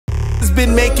Niggas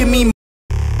been making me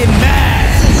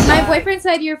mad. My boyfriend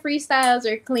said your freestyles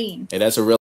are clean. Hey, that's a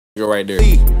real girl right there.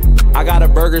 I got a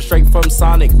burger straight from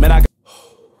Sonic. Man,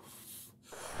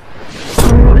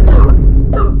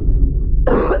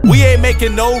 we ain't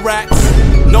making no racks,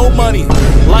 no money.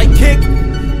 Like Kick,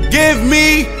 give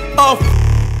me a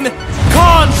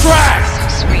contract.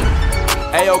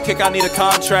 Hey yo, Kick, I need a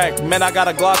contract. Man, I got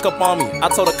a Glock up on me. I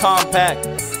told a compact.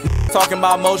 Talking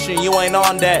about motion, you ain't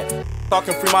on that.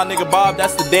 Talking free my nigga Bob,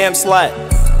 that's the damn slat.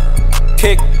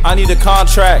 Kick, I need a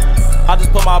contract. I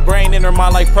just put my brain in her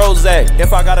mind like Prozac.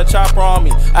 If I got a chopper on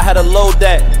me, I had to load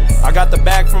that. I got the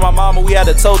bag from my mama, we had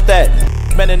to tote that.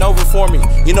 Bending over for me,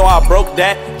 you know I broke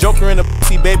that. Joker in the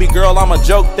pussy, baby girl, I'ma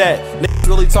joke that. Niggas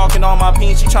really talking on my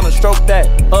peen, she tryna stroke that.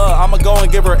 I'ma go and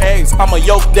give her eggs, I'ma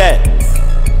yoke that.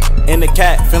 In the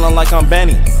cat, feeling like I'm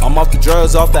Benny. I'm off the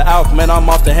drugs, off the alk, man, I'm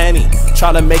off the Henny.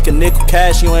 Tryna make a nickel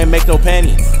cash, you ain't make no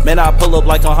penny. Man, I pull up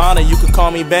like a Honda, you could call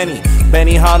me Benny.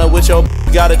 Benny Hanna with your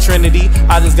got a Trinity.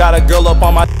 I just got a girl up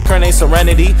on my her name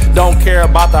Serenity. Don't care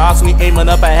about the odds, we aiming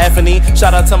up at Heffany.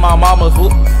 Shout out to my mama,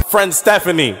 friend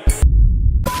Stephanie.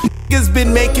 Niggas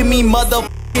been making me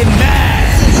motherfucking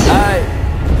mad.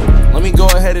 Alright, let me go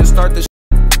ahead and start this.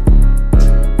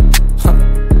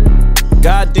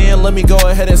 Goddamn, let me go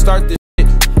ahead and start this shit.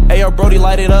 Hey yo, Brody,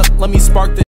 light it up, let me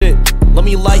spark this shit. Let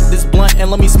me light this blunt and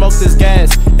let me smoke this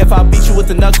gas. If I beat you with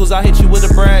the knuckles, I hit you with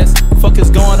the brass. Fuck is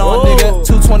going on, nigga?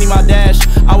 220 my dash.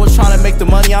 I was trying to make the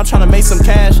money, I'm trying to make some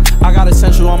cash. I got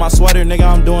Essential on my sweater, nigga,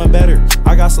 I'm doing better.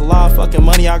 I got some lot of fucking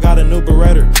money, I got a new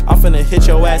Beretta. I'm finna hit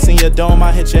your ass in your dome,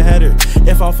 I hit your header.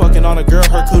 If I'm fucking on a girl,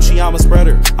 her coochie, I'm a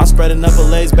spreader. I'm spreading up her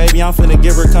legs, baby, I'm finna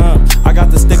give her cum. I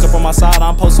got the stick up on my side,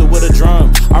 I'm posted with a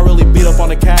drum. I really beat up on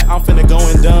the cat, I'm finna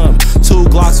going dumb. 2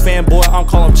 Glocks fanboy, I'm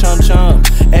calling Chum Chum.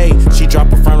 Hey, she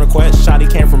dropped a friend request,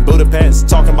 shawty came from Budapest.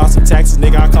 Talking about some taxes,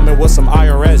 nigga, I come in with some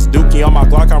IRS. Dookie on my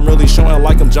Glock, I'm really showing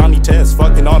like I'm Johnny Test.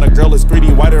 Fucking on a girl is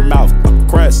 3D whiter mouth,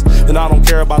 crest. And I don't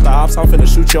care about the ops, I'm finna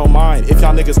shoot your mind. If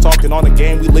y'all niggas talking on the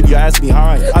game, we leave your ass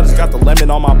behind. I just got the lemon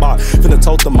on my box, finna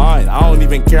tote the mine. I don't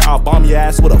even care, I'll bomb your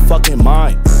ass with a fucking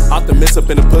mine. Optimist up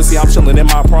in the pussy, I'm chillin' in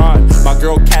my prime. My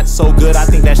girl cat's so good, I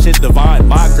think that shit divine.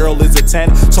 My girl is a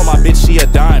 10, so my bitch she a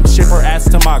dime. Ship her ass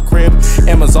to my crib,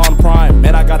 Amazon Prime.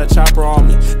 Man, I got a chopper on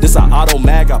me, this a auto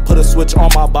mag. I put a switch on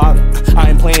my bottom, I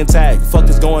ain't playing tag. Fuck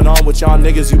is going on with y'all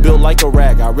niggas, you built like a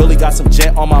rag. I really got some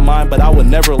jet on my mind, but I would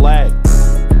never lag.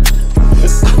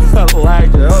 Lag,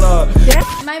 hold on.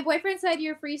 My boyfriend said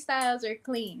your freestyles are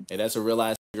clean. Hey, that's a real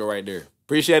ass nigga right there.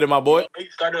 Appreciate it, my boy. Hey,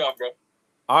 start it off, bro.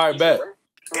 Alright, bet.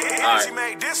 Alright. She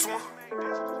made this one.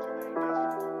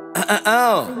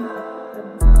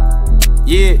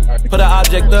 Yeah, put an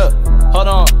object up. Hold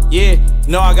on, yeah.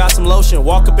 No, I got some lotion.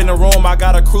 Walk up in the room, I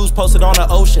got a cruise posted on the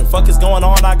ocean. Fuck is going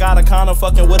on, I got a kinda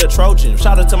fucking with a Trojan.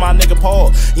 Shout out to my nigga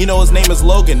Paul, you know his name is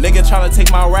Logan. Nigga tryna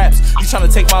take my raps, you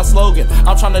tryna take my slogan.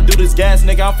 I'm tryna do this gas,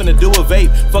 nigga, I'm finna do a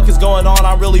vape. Fuck is going on,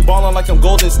 I'm really ballin' like I'm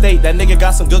Golden State. That nigga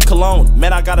got some good cologne,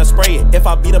 man, I gotta spray it. If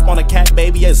I beat up on a cat,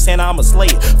 baby, as Santa, I'ma slay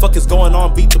it. Fuck is going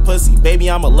on, beat the pussy, baby,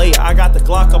 I'ma lay it. I got the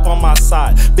Glock up on my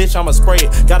side, bitch, I'ma spray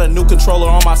it. Got a new controller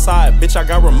on my side, bitch, I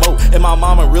got remote. And my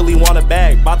mama really want a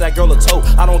bag, bought that girl a tote.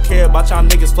 I don't care about y'all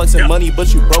niggas flexing money,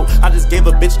 but you broke. I just gave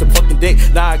a bitch the fucking dick,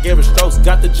 now I gave her strokes.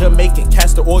 Got the Jamaican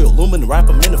castor oil, lumen, wrap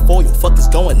them in the foil. Fuck is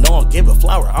going on, give her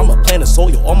flower, I'ma plant a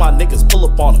soil. All my niggas pull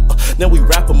up on them, then we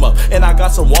wrap them up. And I got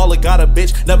some wallet, got a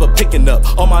bitch, never picking up.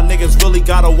 All my niggas really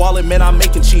got a wallet, man, I'm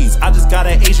making cheese. I just got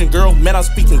an Asian girl, man, I'm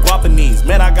speaking Guapanese.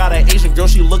 Man, I got an Asian girl,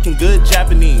 she looking good,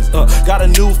 Japanese. Got a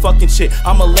new fucking shit,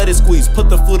 I'ma let it squeeze. Put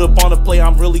the food up on the plate,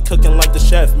 I'm really cooking like the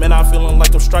chef. Man, I'm feeling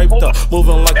like I'm striped up,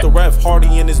 moving like the ref.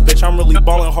 Hardy in this bitch, I'm really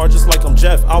ballin' hard just like I'm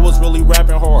Jeff. I was really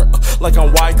rapping hard, like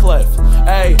I'm Wyclef.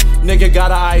 Hey, nigga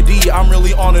got an ID, I'm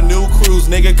really on a new cruise.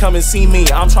 Nigga, come and see me,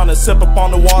 I'm tryna sip up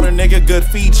on the water, nigga, good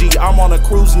Fiji. I'm on a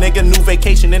cruise, nigga, new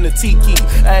vacation in the Tiki.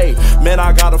 Hey, man,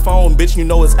 I got a phone, bitch, you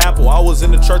know it's Apple. I was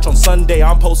in the church on Sunday,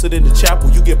 I'm posted in the chapel.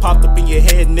 You get popped up in your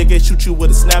head, nigga, shoot you with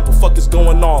a snapper. Fuck is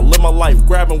going on, live my life,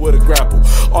 grabbing with a grapple.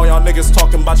 All y'all niggas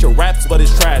talking about your raps, but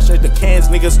it's trash. At the cans,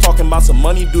 niggas talking about some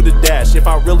money, do the dash. If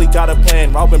I really got a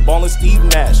plan, I've been ballin' Steve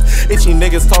Nash. Itchy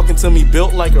niggas talking to me,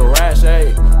 built like a rash,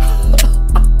 hey.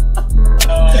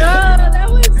 That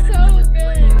was so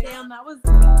good. Damn, that was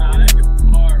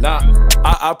hard. Nah,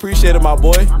 I appreciate it, my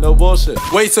boy. No bullshit.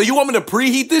 Wait, so you want me to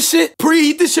preheat this shit?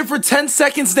 Preheat this shit for 10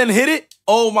 seconds, then hit it?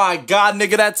 Oh my god,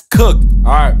 nigga, that's cooked.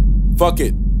 Alright, fuck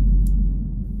it.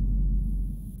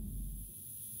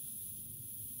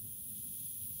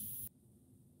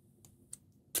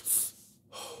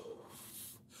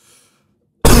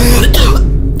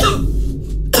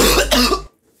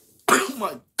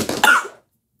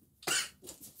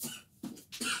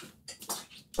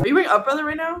 Are you wearing Up Brother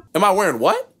right now? Am I wearing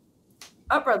what?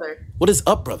 Up Brother. What is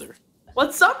Up Brother?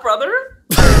 What's up, brother?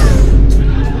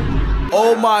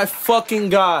 Oh my fucking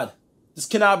God. This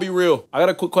cannot be real. I got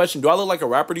a quick question. Do I look like a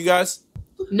rapper to you guys?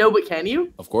 No, but can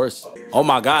you? Of course. Oh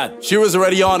my God. She was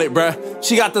already on it, bruh.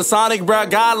 She got the Sonic, bruh.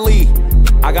 Godly.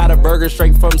 I got a burger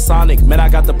straight from Sonic. Man, I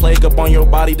got the plague up on your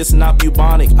body. This is not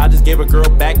bubonic. I just gave a girl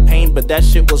back pain, but that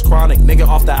shit was chronic. Nigga,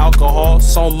 off the alcohol,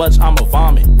 so much I'ma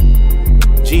vomit.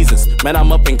 Jesus, man,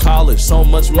 I'm up in college. So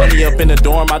much money up in the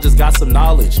dorm, I just got some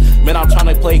knowledge. Man, I'm trying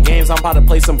to play games, I'm about to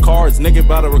play some cards. Nigga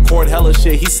about to record hella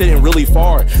shit, he's sitting really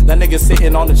far. That nigga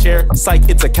sitting on the chair, psych,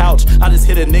 it's a couch. I just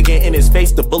hit a nigga in his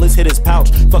face, the bullets hit his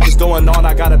pouch. Fuck is going on,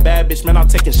 I got a bad bitch, man, I'm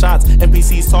taking shots.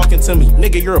 NPCs talking to me,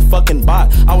 nigga, you're a fucking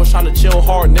bot. I was trying to chill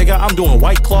hard, nigga, I'm doing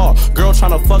White Claw. Girl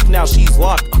trying to fuck now, she's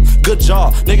locked. Good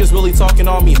job, niggas really talking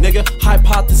on me, nigga.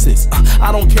 Hypothesis,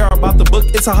 I don't care about the book,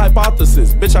 it's a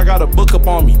hypothesis. Bitch, I got a book up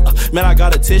on me. Man, I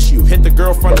got a tissue. Hit the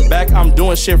girl front and back. I'm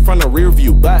doing shit from the rear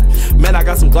view. But man, I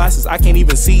got some glasses. I can't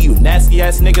even see you. Nasty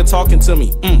ass nigga talking to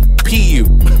me. P.U.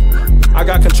 I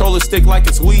got controller stick like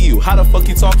it's Wii U. How the fuck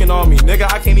you talking on me?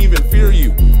 Nigga, I can't even fear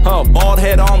you. Bald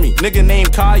head on me. Nigga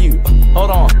named Caillou.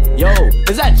 Hold on. Yo,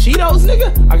 is that Cheetos,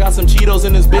 nigga? I got some Cheetos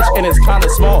in this bitch and it's kinda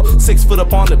small. 6 foot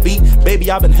up on the beat.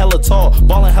 Baby, I've been hella tall.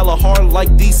 Ballin' hella hard like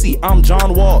DC. I'm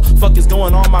John Wall. Fuck is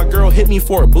going on? My girl hit me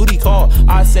for a booty call.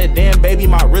 I said, damn, baby,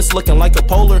 my wrist looking like a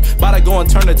polar. About to go and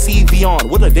turn the TV on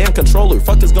with a damn controller.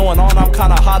 Fuck is going on? I'm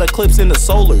kinda hot, eclipse in the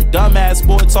solar. Dumbass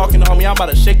boy talking on me. I'm about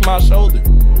to shake my shoulder.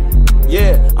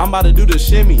 Yeah, I'm about to do the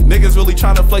shimmy. Niggas really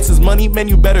trying to flex his money, man,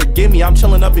 you better give me. I'm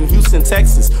chilling up in Houston,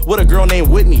 Texas, with a girl named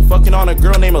Whitney, fucking on a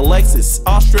girl named Alexis,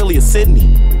 Australia,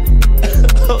 Sydney.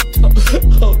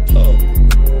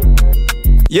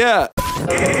 Yeah.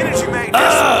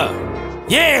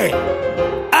 Yeah.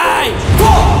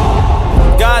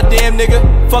 Goddamn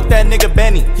nigga, fuck that nigga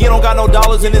Benny. He don't got no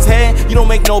dollars in his hand, you don't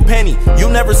make no penny. You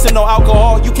never send no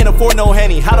alcohol, you can't afford no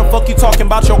Henny. How the fuck you talking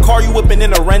about your car, you whipping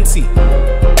in a renty?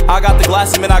 I got the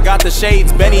glasses, man, I got the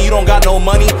shades. Benny, you don't got no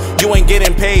money, you ain't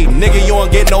getting paid. Nigga, you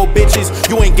don't get no bitches,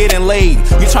 you ain't getting laid.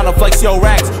 You tryna flex your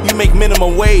racks, you make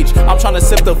minimum wage. I'm tryna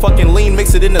sip the fucking lean,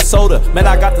 mix it in the soda. Man,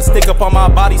 I got the stick up on my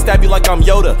body, stab you like I'm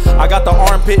Yoda. I got the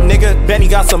armpit, nigga, Benny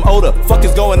got some odor. Fuck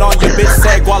is going on, your bitch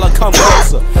said Gwallahs come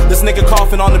closer. This nigga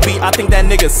coughing on the beat, I think that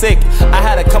nigga sick. I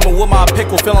had it coming with my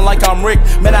pickle, feeling like I'm Rick.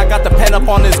 Man, I got the pen up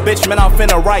on this bitch, man, I'm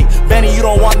finna write. Benny, you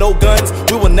don't want no guns,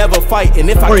 we will never fight. And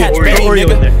if I catch Benny,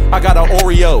 nigga, I got an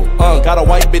Oreo. Got a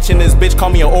white bitch in this bitch, call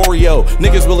me an Oreo.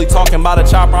 Niggas really talking about a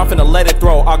chopper, I'm finna let it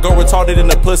throw. I go retarded in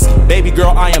the pussy, baby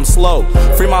girl, I am slow.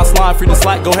 Free my slime, free the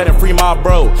slack, go ahead and free my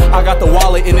bro. I got the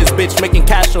wallet in this bitch, making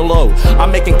cash low.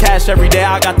 I'm making cash every day,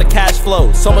 I got the cash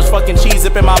flow. So much fucking cheese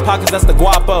up in my pockets, that's the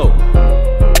guapo.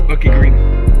 Lucky green.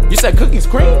 You said cookies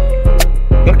cream?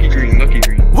 Lucky green, lucky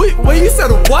green. Wait, you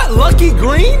said what? Lucky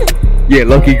green? Yeah,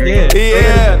 lucky green.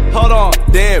 Yeah, hold on,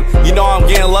 damn, you know I'm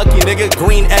getting lucky, nigga.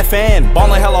 Green FN,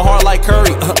 ballin' hella hard like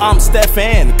Curry. I'm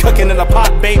Stefan, cooking in a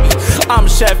pot, baby. I'm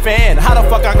Chef-Fan. How the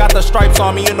fuck I got the stripes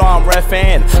on me? You know I'm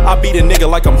Ref-Fan. I beat a nigga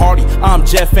like I'm Hardy. I'm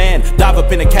Jeff-Fan. Dive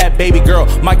up in a cat, baby girl.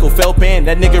 Michael Phelps-Fan.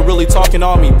 That nigga really talking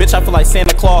on me, bitch. I feel like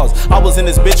Santa Claus. I was in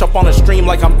this bitch up on a stream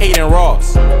like I'm Aiden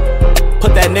Ross.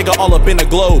 Put that nigga all up in the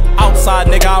globe. Outside,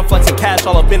 nigga, I'm flexing cash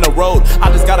all up in the road.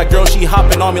 I just got a girl, she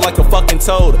hopping on me like a fucking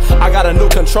toad. I got a new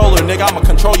controller, nigga, I'ma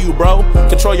control you, bro.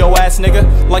 Control your ass,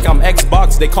 nigga, like I'm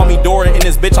Xbox. They call me Dora in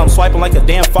this bitch, I'm swiping like a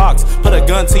damn fox. Put a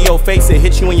gun to your face and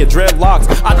hit you in your dreadlocks.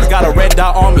 I just got a red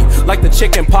dot on me, like the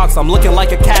chicken pox. I'm looking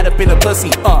like a cat up in a pussy,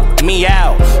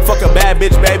 meow. Fuck a bad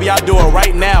bitch, baby, I'll do it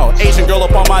right now. Asian girl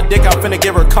up on my dick, I'm finna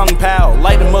give her Kung Pao.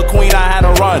 Lightning McQueen, I had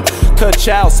to run.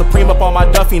 Ka-chow, Supreme up on my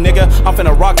Duffy, nigga, I'm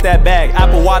finna rock that bag.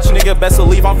 Apple Watch, nigga, best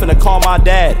believe I'm finna call my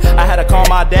dad. I had to call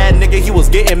my dad, nigga, he was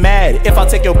getting mad. If I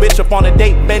take your bitch up on a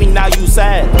date, Benny, now you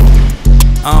sad.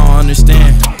 I don't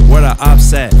understand where the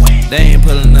ops at. They ain't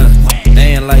pulling up,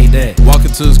 they ain't like that. Walk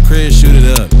into his crib, shoot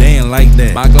it up, they ain't like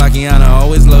that. My Glockiana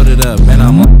always loaded up, man,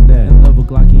 I'm like that. Love a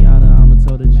Glockiana.